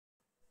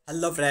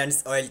Hello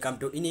friends, welcome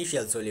to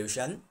Initial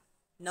Solution.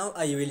 Now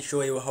I will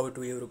show you how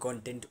to your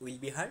content will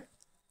be heard.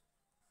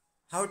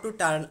 How to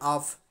turn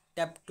off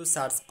tap to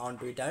search on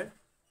Twitter.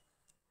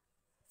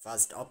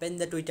 First open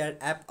the Twitter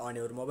app on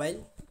your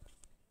mobile.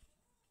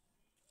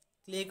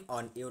 Click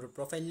on your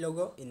profile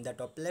logo in the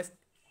top left.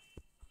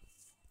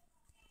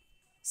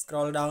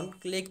 Scroll down,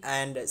 click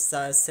and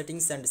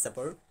settings and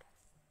support.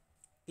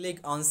 Click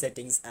on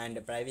settings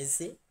and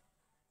privacy.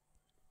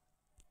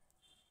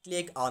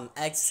 Click on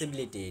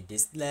accessibility,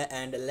 display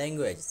and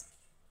language.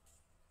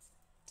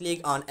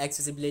 Click on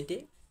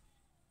accessibility.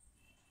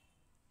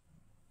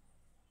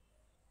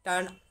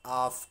 Turn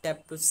off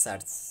tap to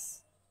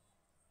search.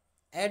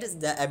 Adds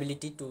the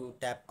ability to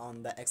tap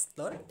on the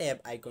Explore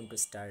tab icon to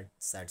start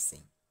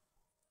searching.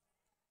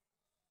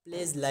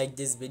 Please like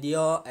this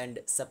video and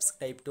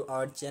subscribe to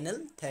our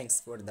channel. Thanks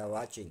for the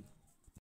watching.